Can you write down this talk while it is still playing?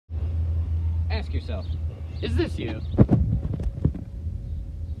ask yourself, is this you?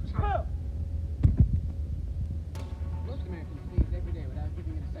 Most Americans sneeze every day without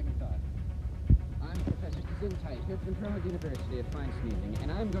giving it a second thought. I'm Professor Gesundheit here from Prague University of Fine Sneezing,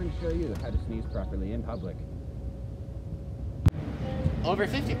 and I'm going to show you how to sneeze properly in public. Over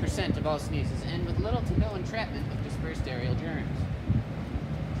 50% of all sneezes end with little to no entrapment of dispersed aerial germs.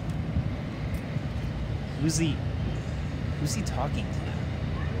 Who's he talking to?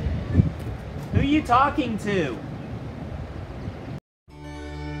 Who are you talking to?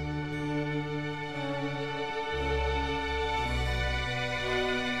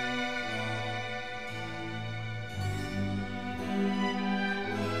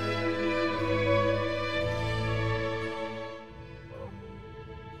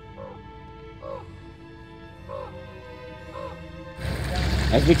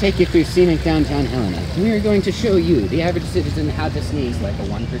 As we take you through scenic downtown Helena, we are going to show you, the average citizen, how to sneeze like a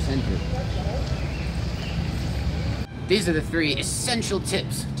one-percenter. These are the 3 essential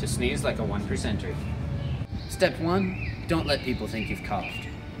tips to sneeze like a one-percenter. Step 1, don't let people think you've coughed.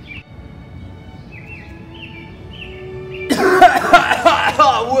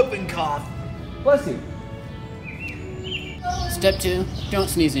 Whooping cough. Bless you. Step 2, don't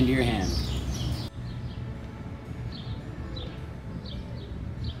sneeze into your hand.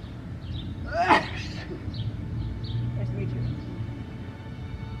 Nice to meet you.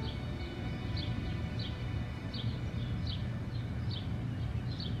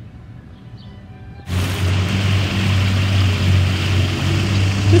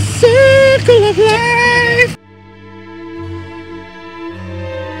 The circle of life.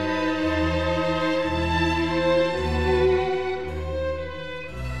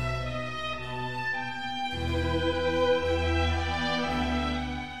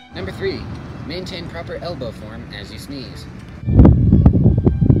 Number 3, maintain proper elbow form as you sneeze.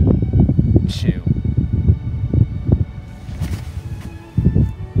 Chew.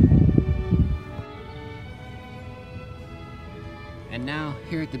 And now,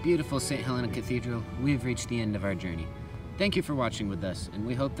 here at the beautiful St. Helena Cathedral, we've reached the end of our journey. Thank you for watching with us, and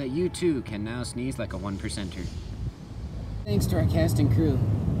we hope that you too can now sneeze like a one-percenter. Thanks to our cast and crew.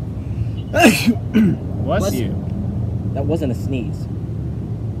 Bless you. That wasn't a sneeze.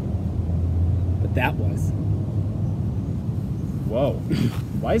 But that was. Whoa.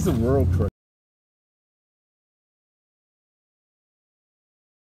 Why is the world crooked?